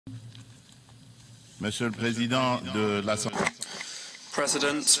Monsieur le Président de l'Assemblée.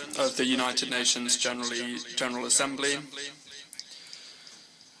 President of the United Nations General Assembly,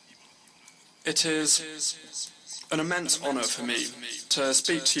 it is an immense honor for me to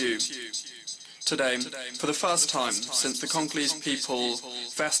speak to you today for the first time since the Congolese people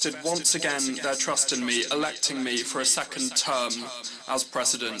vested once again their trust in me, electing me for a second term as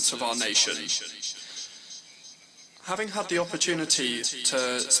President of our nation. Having had the opportunity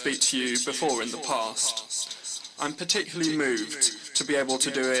to speak to you before in the past, I'm particularly moved to be able to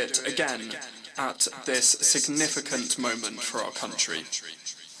do it again at this significant moment for our country.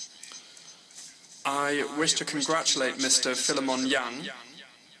 I wish to congratulate Mr. Philemon Yang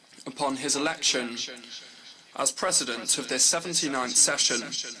upon his election as President of this 79th session,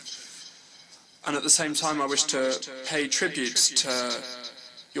 and at the same time I wish to pay tribute to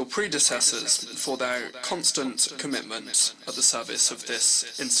your predecessors for their constant commitment at the service of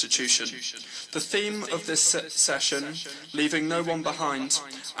this institution. The theme of this session, leaving no one behind,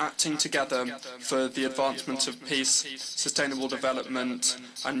 acting together for the advancement of peace, sustainable development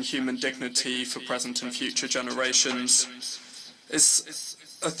and human dignity for present and future generations, is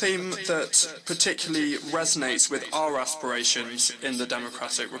a theme that particularly resonates with our aspirations in the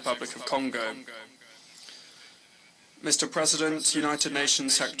Democratic Republic of Congo. Mr. President, United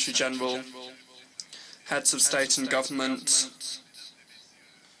Nations Secretary General, heads of state and government,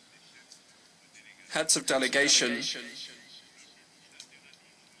 heads of delegation,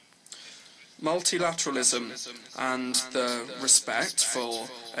 multilateralism and the respect for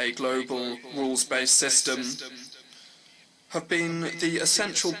a global rules-based system have been the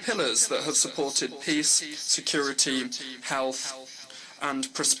essential pillars that have supported peace, security, health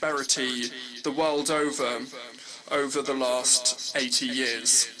and prosperity the world over the last 80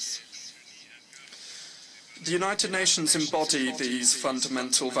 years. The United Nations embody these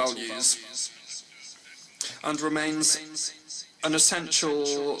fundamental values and remains an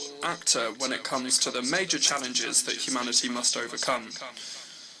essential actor when it comes to the major challenges that humanity must overcome,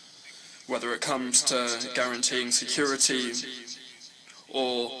 whether it comes to guaranteeing security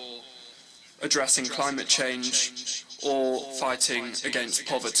or addressing climate change or fighting against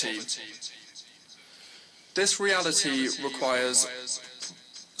poverty. This reality requires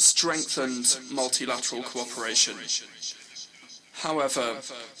strengthened multilateral cooperation. However,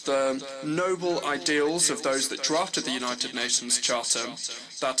 the noble ideals of those that drafted the United Nations Charter,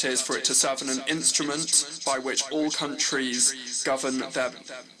 that is, for it to serve as an instrument by which all countries govern their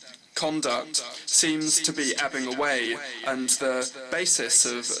conduct, seems to be ebbing away, and the basis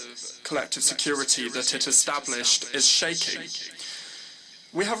of collective security that it established is shaking.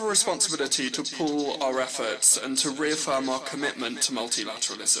 We have a responsibility to pool our efforts and to reaffirm our commitment to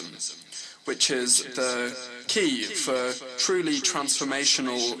multilateralism, which is the key for truly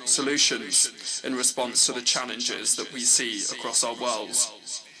transformational solutions in response to the challenges that we see across our worlds.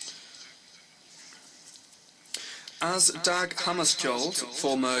 As Dag Hammarskjöld,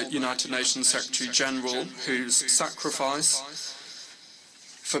 former United Nations Secretary General, whose sacrifice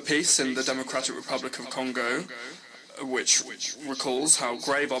for peace in the Democratic Republic of Congo, which recalls how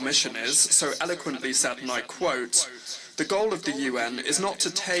grave our mission is, so eloquently said, and I quote, "The goal of the UN is not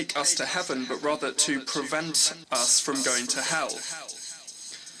to take us to heaven, but rather to prevent us from going to hell."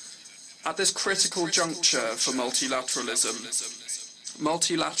 At this critical juncture for multilateralism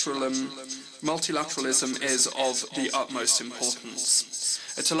is of the utmost importance.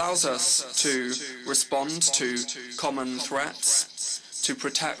 It allows us to respond to common threats, to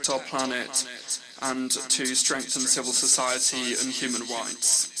protect our planet, and to strengthen civil society and human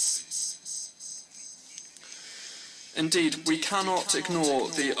rights. Indeed, we cannot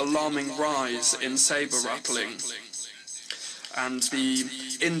ignore the alarming rise in saber-rattling and the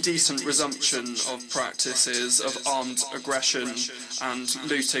indecent resumption of practices of armed aggression and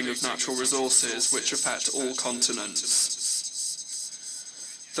looting of natural resources which affect all continents.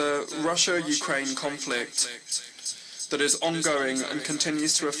 The Russia-Ukraine conflict that is ongoing and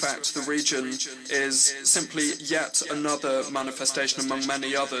continues to affect the region is simply yet another manifestation among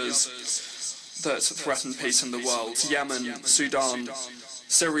many others that threaten peace in the world. Yemen, Sudan,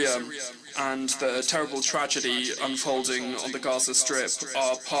 Syria, and the terrible tragedy unfolding on the Gaza Strip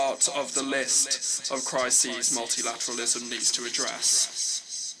are part of the list of crises multilateralism needs to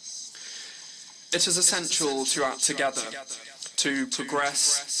address. It is essential to act together to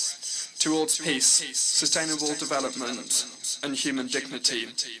progress towards peace, sustainable development and human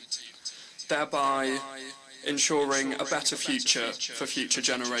dignity, thereby ensuring a better future for future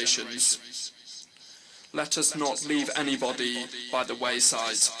generations. Let us not leave anybody by the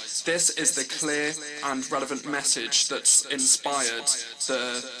wayside. This is the clear and relevant message that's inspired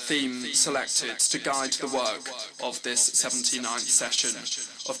the theme selected to guide the work of this 79th session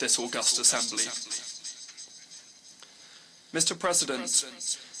of this August Assembly. Mr. President,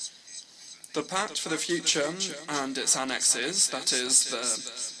 the Pact for the Future and its annexes, that is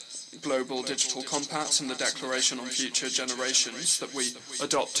the Global Digital Compact and the Declaration on Future Generations that we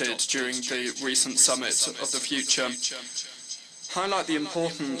adopted during the recent Summit of the Future, highlight the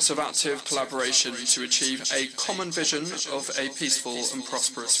importance of active collaboration to achieve a common vision of a peaceful and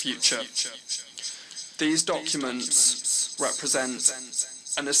prosperous future. These documents represent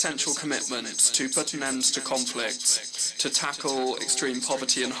an essential commitment to put an end to conflict, to tackle extreme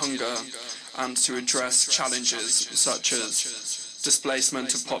poverty and hunger, and to address challenges such as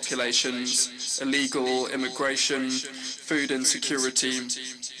displacement of populations, illegal immigration, food insecurity,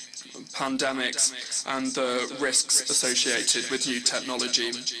 pandemics, and the risks associated with new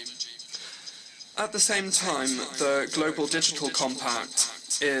technology. At the same time, the Global Digital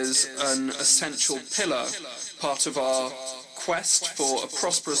Compact is an essential pillar, part of our quest for a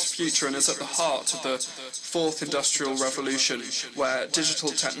prosperous future, and is at the heart of the fourth industrial revolution, where digital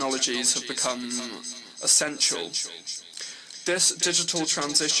technologies have become essential. This digital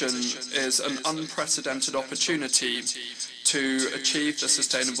transition is an unprecedented opportunity to achieve the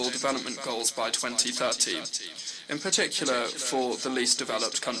Sustainable Development Goals by 2030, in particular for the least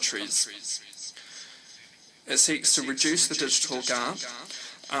developed countries. It seeks to reduce the digital gap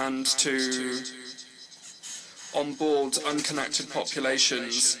and to onboard unconnected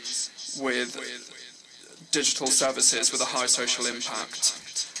populations with digital services with a high social impact.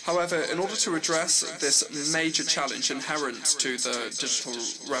 However, in order to address this major challenge inherent to the digital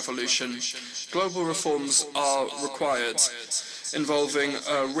revolution, global reforms are required, involving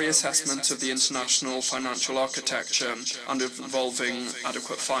a reassessment of the international financial architecture and involving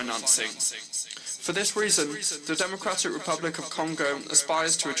adequate financing. For this reason, the Democratic Republic of Congo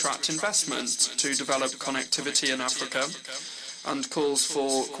aspires to attract investment to develop connectivity in Africa and calls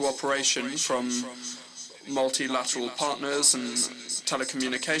for cooperation from multilateral partners and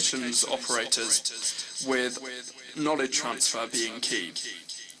telecommunications operators, with knowledge transfer being key.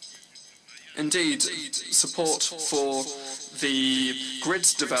 Indeed, support for the grid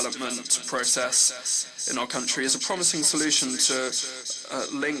development process in our country is a promising solution to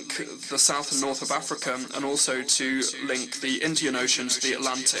link the south and north of Africa, and also to link the Indian Ocean to the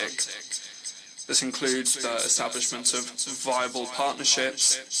Atlantic. This includes the establishment of viable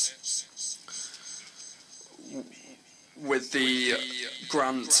partnerships with the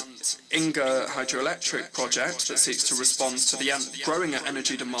Grant UNGA hydroelectric project that seeks to respond to the growing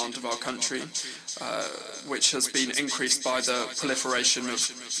energy demand of our country, which has been increased by the proliferation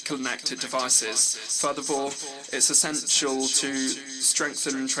of connected devices. Furthermore, it's essential to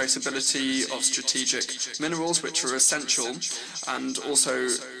strengthen traceability of strategic minerals, which are essential, and also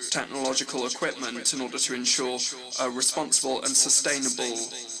technological equipment in order to ensure a responsible and sustainable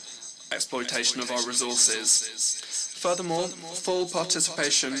exploitation of our resources. Furthermore, full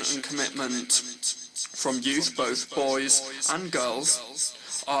participation and commitment from youth, both boys and girls,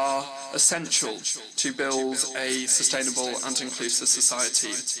 are essential to build a sustainable and inclusive society.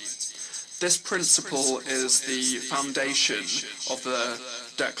 This principle is the foundation of the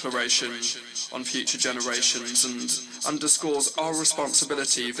Declaration on Future Generations and underscores our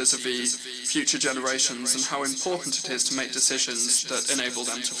responsibility vis-à-vis future generations and how important it is to make decisions that enable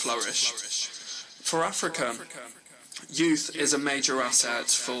them to flourish. For Africa, youth is a major asset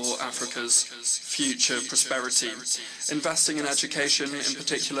for Africa's future prosperity. Investing in education, in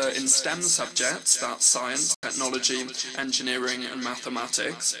particular in STEM subjects, that's science, technology, engineering and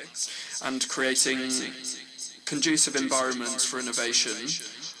mathematics, and creating conducive environments for innovation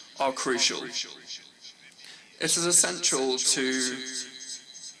are crucial. It is essential to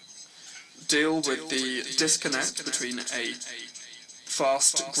deal with the disconnect between a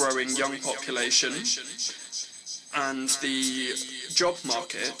fast-growing young population and the job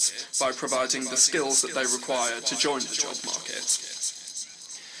market by providing the skills that they require to join the job market.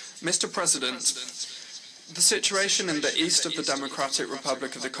 Mr. President, the situation in the east of the Democratic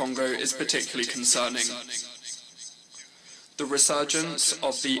Republic of the Congo is particularly concerning. The resurgence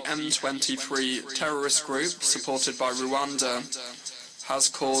of the M23 terrorist group, supported by Rwanda, has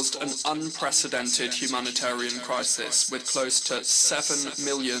caused an unprecedented humanitarian crisis with close to 7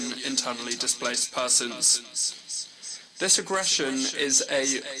 million internally displaced persons. This aggression is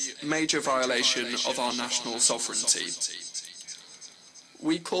a major violation of our national sovereignty.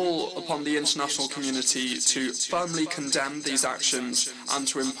 We call upon the international community to firmly condemn these actions and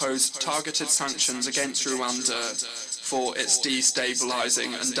to impose targeted sanctions against Rwanda for its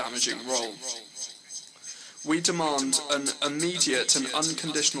destabilizing and damaging role. We demand an immediate and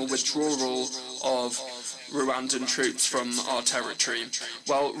unconditional withdrawal of Rwandan troops from our territory.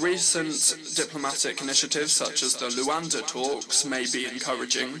 While recent diplomatic initiatives such as the Luanda talks may be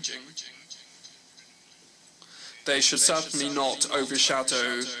encouraging, they should certainly not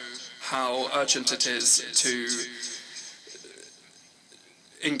overshadow how urgent it is to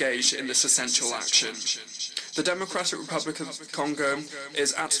engage in this essential action. The Democratic Republic of Congo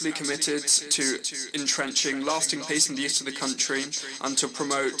is actively committed to entrenching lasting peace in the east of the country and to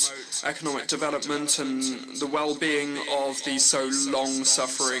promote economic development and the well-being of the so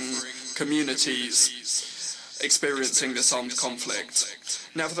long-suffering communities experiencing this armed conflict.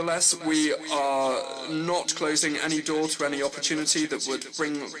 Nevertheless, we are not closing any door to any opportunity that would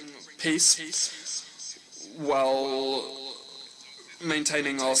bring peace while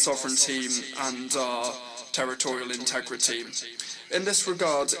maintaining our sovereignty and our territorial integrity. In this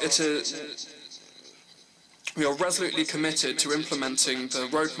regard, we are resolutely committed to implementing the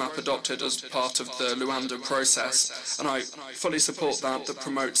roadmap adopted as part of the Luanda process, and I fully support that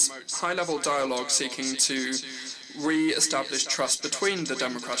promotes high-level dialogue seeking to re-establish trust between the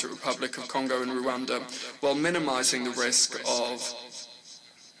Democratic Republic of Congo and Rwanda while minimizing the risk of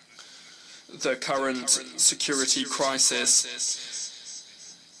the current security crisis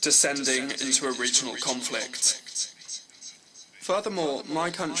descending into a regional conflict. Furthermore, my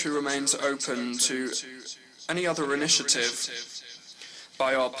country remains open to any other initiative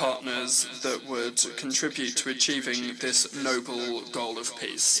by our partners that would contribute to achieving this noble goal of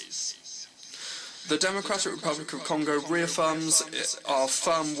peace. The Democratic Republic of Congo reaffirms our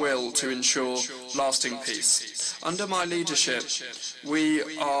firm will to ensure lasting peace. Under my leadership, we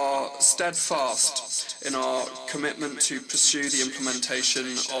are steadfast in our commitment to pursue the implementation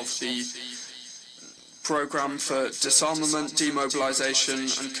of the Programme for Disarmament, Demobilization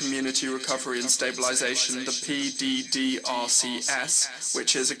and Community Recovery and Stabilization, the PDDRCS,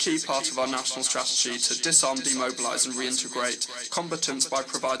 which is a key part of our national strategy to disarm, demobilize and reintegrate combatants by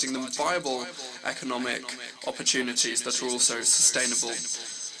providing them viable economic opportunities that are also sustainable,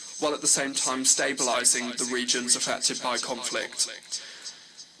 while at the same time stabilizing the regions affected by conflict.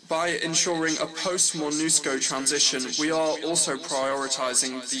 By ensuring a post-MONUSCO transition, we are also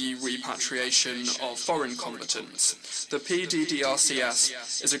prioritizing the repatriation of foreign combatants. The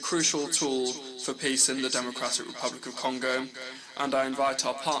PDDRCS is a crucial tool for peace in the Democratic Republic of Congo, and I invite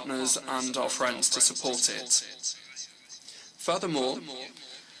our partners and our friends to support it. Furthermore,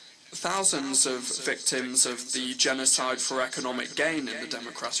 thousands of victims of the genocide for economic gain in the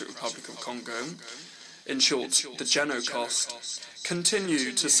Democratic Republic of Congo, in short, the Genocost,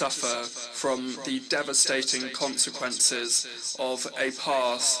 continue to suffer from the devastating consequences of a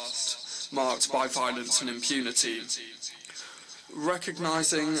past marked by violence and impunity.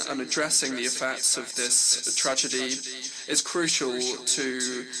 Recognizing and addressing the effects of this tragedy is crucial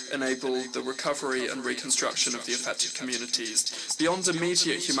to enable the recovery and reconstruction of the affected communities. Beyond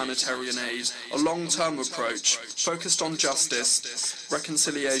immediate humanitarian aid, a long-term approach focused on justice,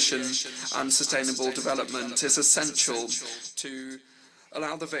 reconciliation and sustainable development is essential to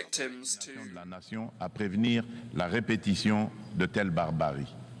allow the victims to la nation à prévenir la répétition de telles barbaries.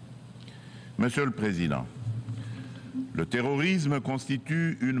 Monsieur le Président, le terrorisme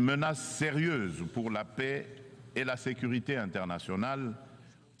constitue une menace sérieuse pour la paix et la sécurité internationale.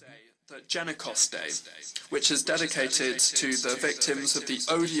 The Genocost Day, which is dedicated to the victims of the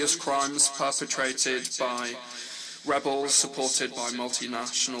odious crimes perpetrated by rebels supported by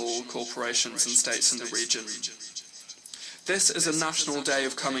multinational corporations and states in the region. This is a national day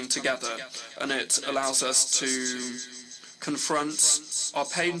of coming together, and it allows us to confront our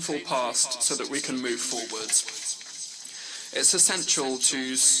painful past so that we can move forward. It's essential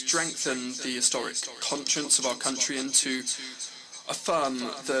to strengthen the historic conscience of our country and to affirm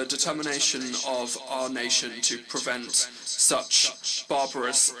the determination of our nation to prevent such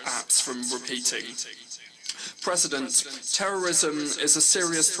barbarous acts from repeating. President, terrorism is a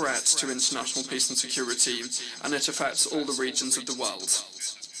serious threat to international peace and security, and it affects all the regions of the world.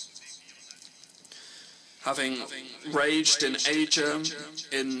 Having raged in Asia,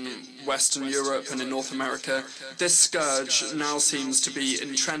 in Western Europe and in North America, this scourge now seems to be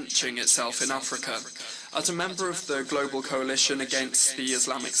entrenching itself in Africa. As a member of the global coalition against the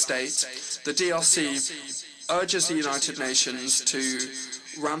Islamic State, the DRC urges the United Nations to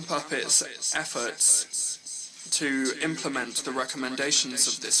ramp up its efforts to implement the recommendations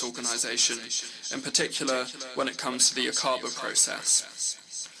of this organization, in particular when it comes to the UNGA process.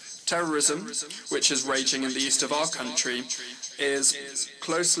 Terrorism, which is raging in the east of our country, is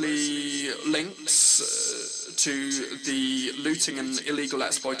closely linked to the looting and illegal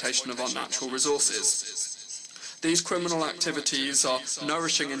exploitation of our natural resources. These criminal activities are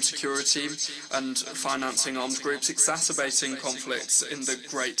nourishing insecurity and financing armed groups, exacerbating conflicts in the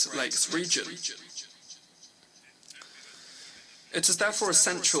Great Lakes region. It is therefore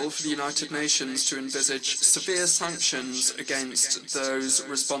essential for the United Nations to envisage severe sanctions against those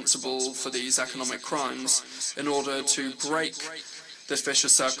responsible for these economic crimes in order to break this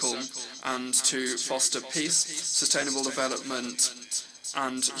vicious circle and to foster peace, sustainable development,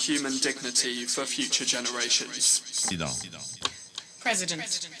 and human dignity for future generations.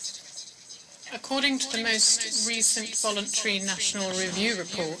 President, according to the most recent voluntary national review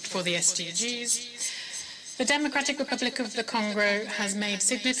report for the SDGs, the Democratic Republic of the Congo has made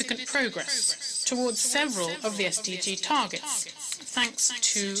significant progress towards several of the SDG targets, thanks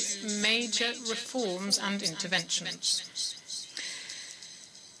to major reforms and interventions.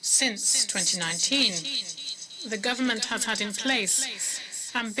 Since 2019, the government has had in place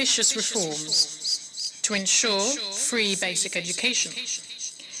ambitious reforms to ensure free basic education,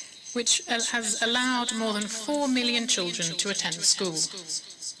 which has allowed more than 4 million children to attend school.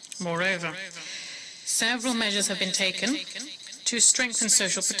 Moreover, several measures have been taken to strengthen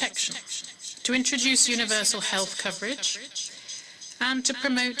social protection, to introduce universal health coverage, and to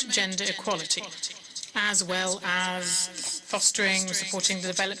promote gender equality, as well as fostering and supporting the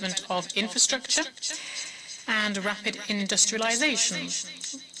development of infrastructure and rapid industrialization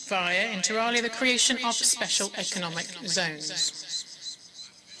via, inter alia, the creation of special economic zones.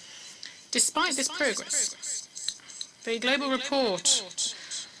 Despite this progress, the Global Report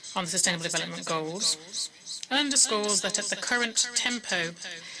on the Sustainable Development Goals underscores that at the current tempo,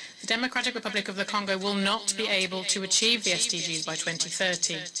 the Democratic Republic of the Congo will not be able to achieve the SDGs by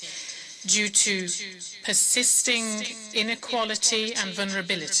 2030 due to persisting inequality and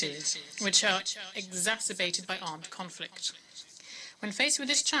vulnerabilities, which are exacerbated by armed conflict. When faced with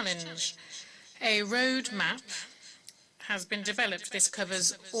this challenge, a roadmap has been developed. This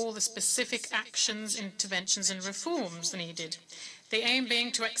covers all the specific actions, interventions and reforms needed, the aim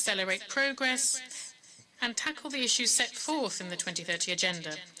being to accelerate progress and tackle the issues set forth in the 2030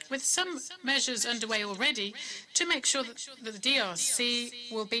 agenda, with some measures underway already to make sure that the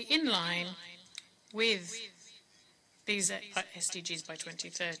DRC will be in line with these SDGs by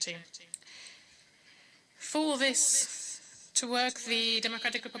 2030. For this to work, the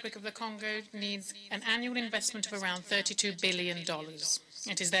Democratic Republic of the Congo needs an annual investment of around $32 billion.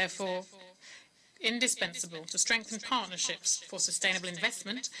 It is therefore indispensable to strengthen partnerships for sustainable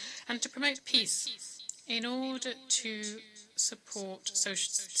investment and to promote peace in order to support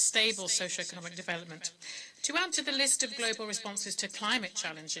stable socio-economic development. To add to the list of global responses to climate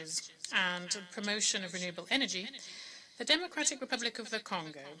challenges and promotion of renewable energy, the Democratic Republic of the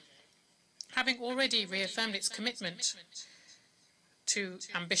Congo, having already reaffirmed its commitment to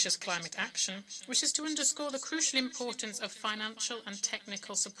ambitious climate action, wishes to underscore the crucial importance of financial and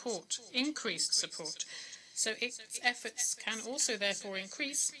technical support, increased support, so its efforts can also therefore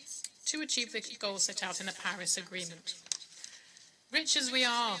increase to achieve the goals set out in the Paris Agreement. Rich as we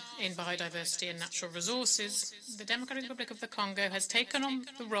are in biodiversity and natural resources, the Democratic Republic of the Congo has taken on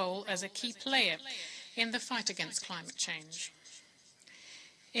the role as a key player in the fight against climate change.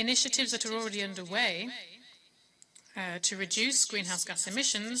 Initiatives that are already underway to reduce greenhouse gas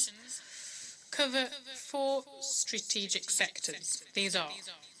emissions cover 4 strategic sectors. These are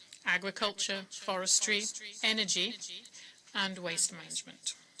agriculture, forestry, energy, and waste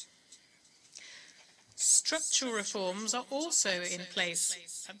management. Structural reforms are also in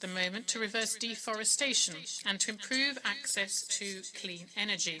place at the moment to reverse deforestation and to improve access to clean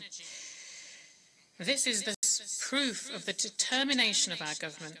energy. This is the proof of the determination of our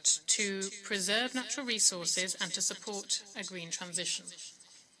government to preserve natural resources and to support a green transition.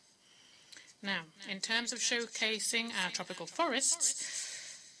 Now, in terms of showcasing our tropical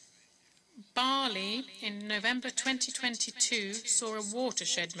forests, Bali in November 2022 saw a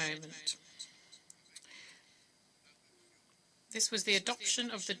watershed moment. This was the adoption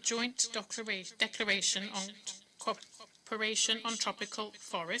of the Joint Declaration on Cooperation on Tropical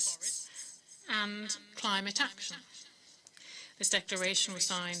Forests and Climate Action. This declaration was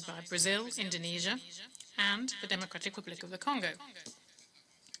signed by Brazil, Indonesia, and the Democratic Republic of the Congo.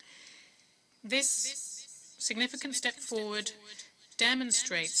 This significant step forward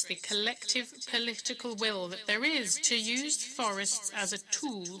demonstrates the collective political will that there is to use forests as a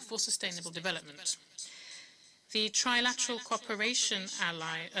tool for sustainable development. The Trilateral Cooperation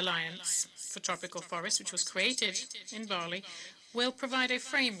Alliance for Tropical Forests, which was created in Bali, will provide a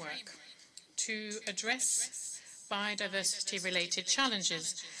framework to address biodiversity-related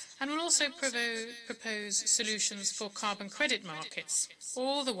challenges and will also propose solutions for carbon credit markets,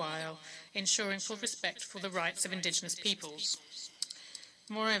 all the while ensuring full respect for the rights of indigenous peoples.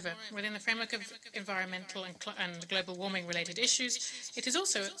 Moreover, within the framework of environmental and global warming-related issues, it is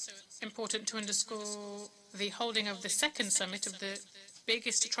also important to underscore the holding of the second summit of the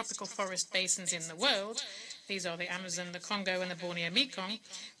biggest tropical forest basins in the world. These are the Amazon, the Congo, and the Borneo Mekong.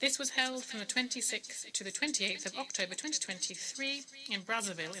 This was held from the 26th to the 28th of October 2023 in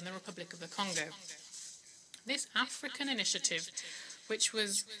Brazzaville in the Republic of the Congo. This African initiative, which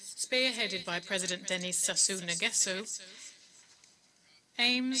was spearheaded by President Denis Sassou Nguesso,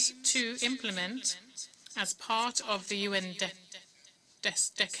 aims to implement, as part of the UN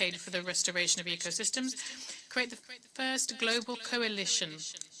Decade for the Restoration of Ecosystems, create the first global coalition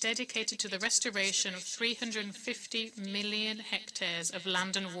dedicated to the restoration of 350 million hectares of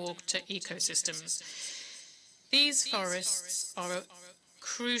land and water ecosystems. These forests are a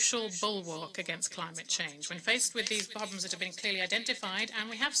crucial bulwark against climate change. When faced with these problems that have been clearly identified,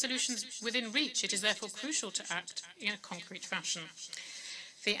 and we have solutions within reach, it is therefore crucial to act in a concrete fashion.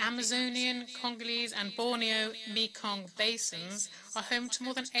 The Amazonian, Congolese, and Borneo Mekong basins are home to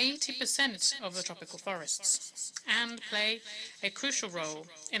more than 80% of the tropical forests and play a crucial role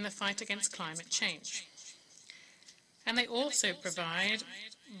in the fight against climate change. And they also provide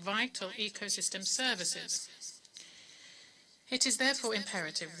vital ecosystem services. It is therefore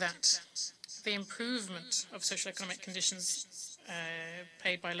imperative that the improvement of social-economic conditions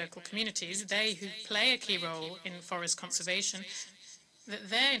paid by local communities, they who play a key role in forest conservation,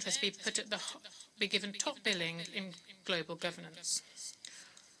 that their interests be given top billing in global governance.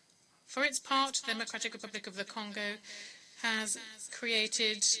 For its part, the Democratic Republic of the Congo has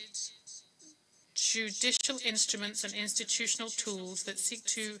created judicial instruments and institutional tools that seek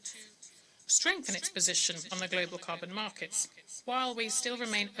to strengthen its position on the global carbon markets, while we still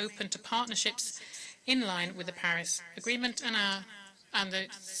remain open to partnerships in line with the Paris Agreement and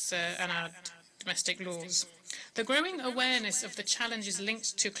our domestic laws. The growing awareness of the challenges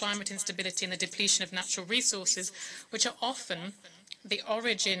linked to climate instability and the depletion of natural resources, which are often the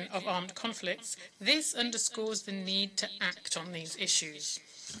origin of armed conflicts, this underscores the need to act on these issues.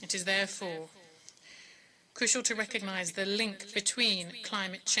 It is therefore crucial to recognize the link between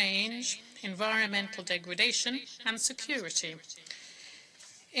climate change, environmental degradation, and security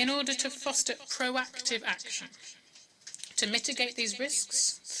in order to foster proactive action to mitigate these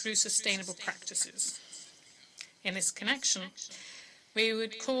risks through sustainable practices. In this connection, we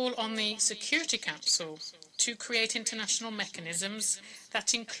would call on the Security Council to create international mechanisms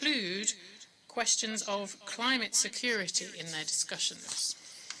that include questions of climate security in their discussions.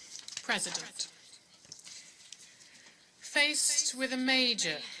 President, faced with a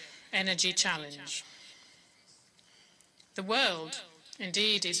major energy challenge, the world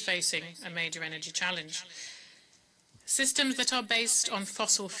indeed is facing a major energy challenge. Systems that are based on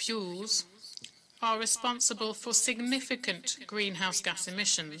fossil fuels are responsible for significant greenhouse gas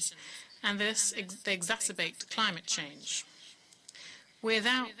emissions, and thus they exacerbate climate change.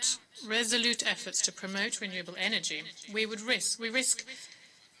 Without resolute efforts to promote renewable energy, we risk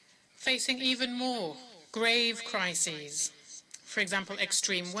facing even more grave crises. For example,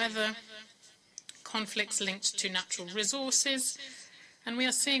 extreme weather, conflicts linked to natural resources, and we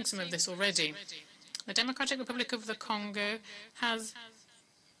are seeing some of this already. The Democratic Republic of the Congo has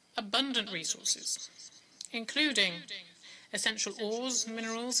abundant resources, including essential ores,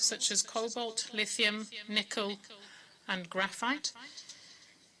 minerals such as cobalt, lithium, nickel, and graphite,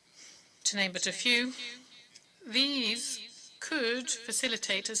 to name but a few. These could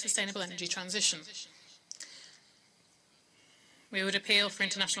facilitate a sustainable energy transition. We would appeal for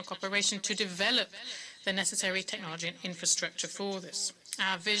international cooperation to develop the necessary technology and infrastructure for this.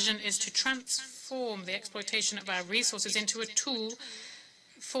 Our vision is to transform the exploitation of our resources into a tool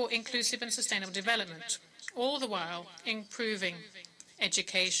for inclusive and sustainable development, all the while improving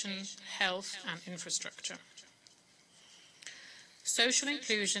education, health, and infrastructure. Social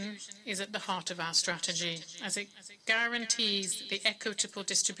inclusion is at the heart of our strategy, as it guarantees the equitable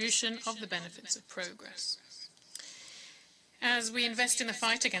distribution of the benefits of progress. As we invest in the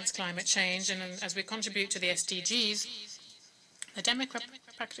fight against climate change and as we contribute to the SDGs, the Democratic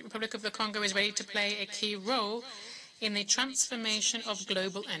Republic of the Congo is ready to play a key role in the transformation of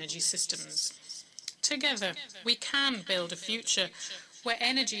global energy systems. Together, we can build a future where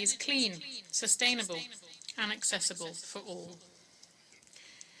energy is clean, sustainable, and accessible for all.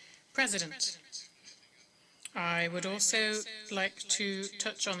 President, I would also like to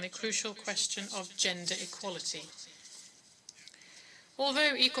touch on the crucial question of gender equality.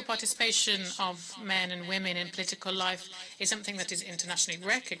 Although equal participation of men and women in political life is something that is internationally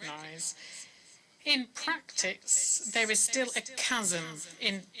recognized, in practice there is still a chasm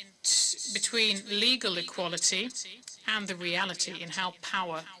between legal equality and the reality in how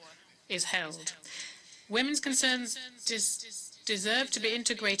power is held. Women's concerns deserve to be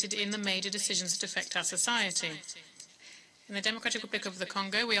integrated in the major decisions that affect our society. In the Democratic Republic of the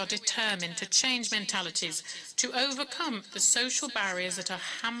Congo, we are determined to change mentalities, to overcome the social barriers that are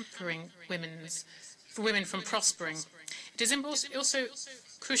hampering women from prospering. It is also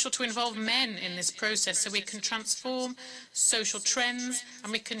crucial to involve men in this process so we can transform social trends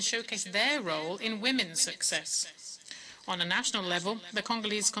and we can showcase their role in women's success. On a national level, the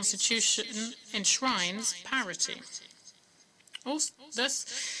Congolese constitution enshrines parity. Thus,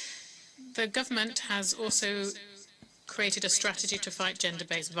 the government has also created a strategy to fight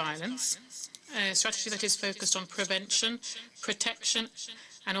gender-based violence, a strategy that is focused on prevention, protection,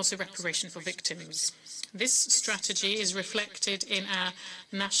 and also reparation for victims. This strategy is reflected in our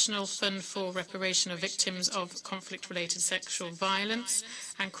National Fund for Reparation of Victims of Conflict-Related Sexual Violence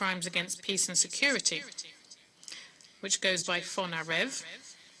and Crimes Against Peace and Security, which goes by FONAREV.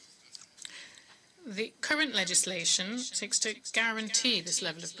 The current legislation seeks to guarantee this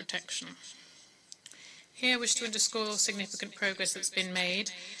level of protection. Here I wish to underscore significant progress that's been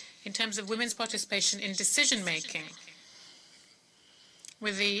made in terms of women's participation in decision-making,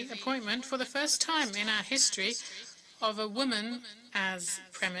 with the appointment for the first time in our history of a woman as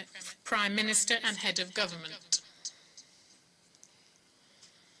Prime Minister and head of government.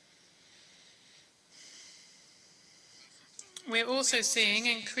 We're also seeing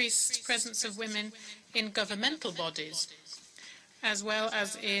increased presence of women in governmental bodies, as well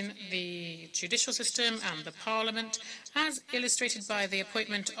as in the judicial system and the parliament, as illustrated by the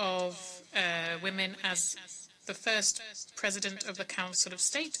appointment of women as the first President of the Council of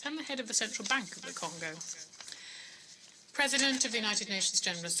State and the head of the Central Bank of the Congo, President of the United Nations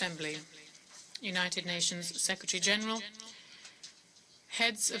General Assembly, United Nations Secretary General,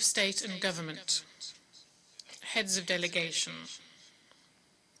 heads of state and government, heads of delegation.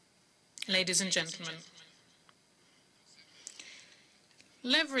 Ladies and gentlemen,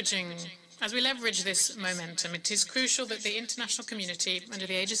 as we leverage this momentum, it is crucial that the international community, under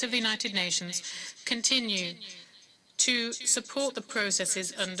the aegis of the United Nations, continue to support the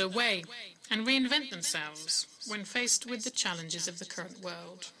processes underway and reinvent themselves when faced with the challenges of the current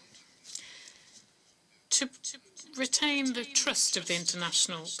world. To retain the trust of the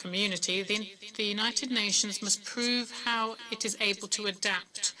international community, the United Nations must prove how it is able to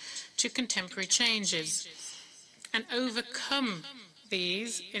adapt to contemporary changes and overcome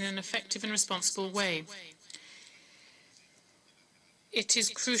these in an effective and responsible way. It is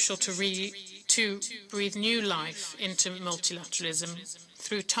crucial to breathe new life into multilateralism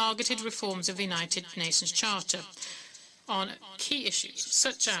through targeted reforms of the United Nations Charter on key issues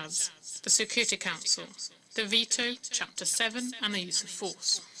such as the Security Council, the veto, Chapter 7, and the use of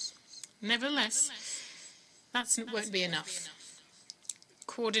force. Nevertheless, that won't be enough.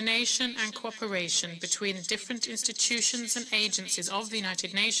 Coordination and cooperation between different institutions and agencies of the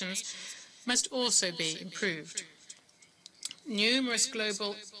United Nations must also be improved. Numerous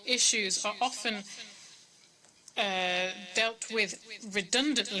global issues are often dealt with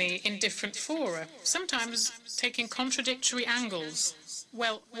redundantly in different fora, sometimes taking contradictory angles,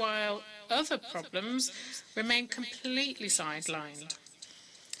 while other problems remain completely sidelined.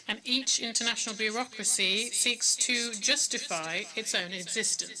 And each international bureaucracy seeks to justify its own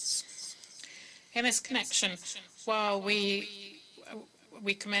existence. In this connection, while we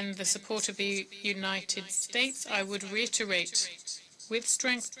commend the support of the United States, I would reiterate with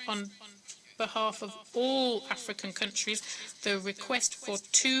strength on behalf of all African countries the request for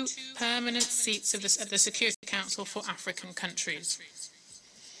 2 permanent seats at the Security Council for African countries.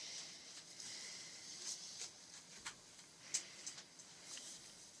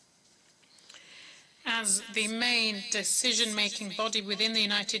 As the main decision-making body within the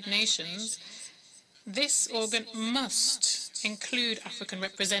United Nations, this organ must include African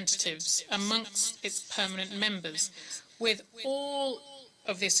representatives amongst its permanent members, with all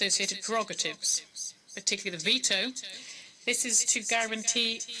of the associated prerogatives, particularly the veto. This is to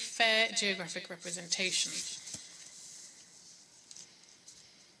guarantee fair geographic representation.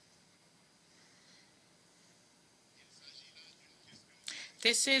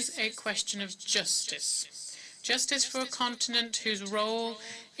 This is a question of justice. Justice for a continent whose role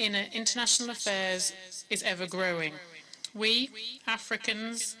in international affairs is ever growing. We,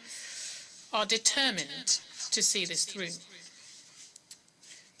 Africans, are determined to see this through.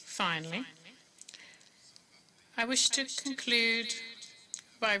 Finally, I wish to conclude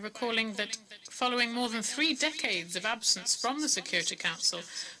by recalling that following more than 3 decades of absence from the Security Council,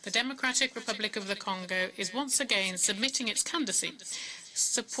 the Democratic Republic of the Congo is once again submitting its candidacy,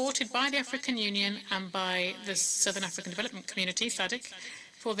 supported by the African Union and by the Southern African Development Community, SADC,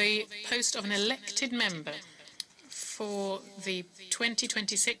 for the post of an elected member for the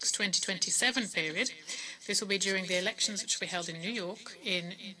 2026-2027 period. This will be during the elections which will be held in New York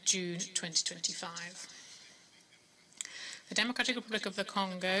in June 2025. The Democratic Republic of the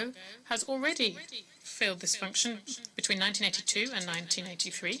Congo has already filled this function between 1982 and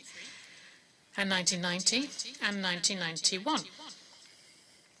 1983, and 1990 and 1991.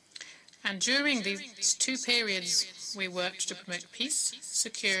 And during these 2 periods, we worked to promote peace,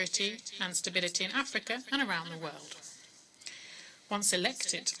 security, and stability in Africa and around the world. Once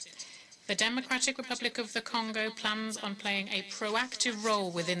elected, the Democratic Republic of the Congo plans on playing a proactive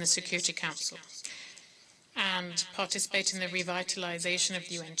role within the Security Council and participate in the revitalization of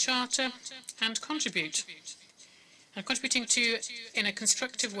the UN Charter and contributing in a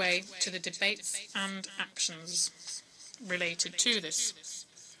constructive way to the debates and actions related to this.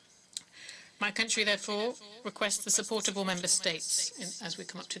 My country, therefore, requests the support of all member states as we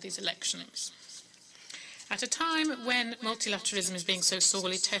come up to these elections. At a time when multilateralism is being so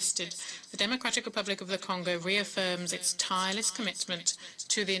sorely tested, the Democratic Republic of the Congo reaffirms its tireless commitment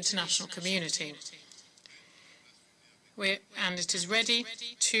to the international community. And it is ready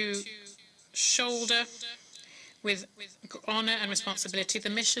to shoulder with honor and responsibility the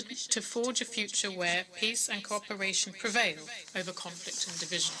mission to forge a future where peace and cooperation prevail over conflict and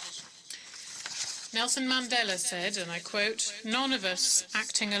division. Nelson Mandela said, and I quote, "None of us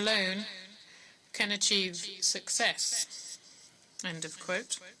acting alone can achieve success." End of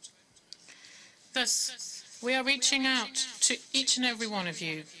quote. Thus, we are reaching out to each and every one of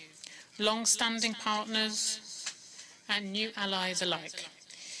you, long-standing partners and new allies alike,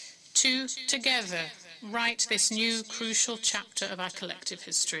 to together write this new crucial chapter of our collective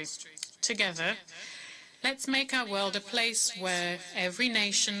history. Together, let's make our world a place where every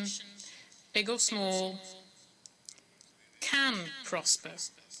nation, big or small, can prosper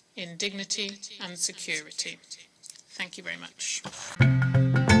in dignity and security. Thank you very much.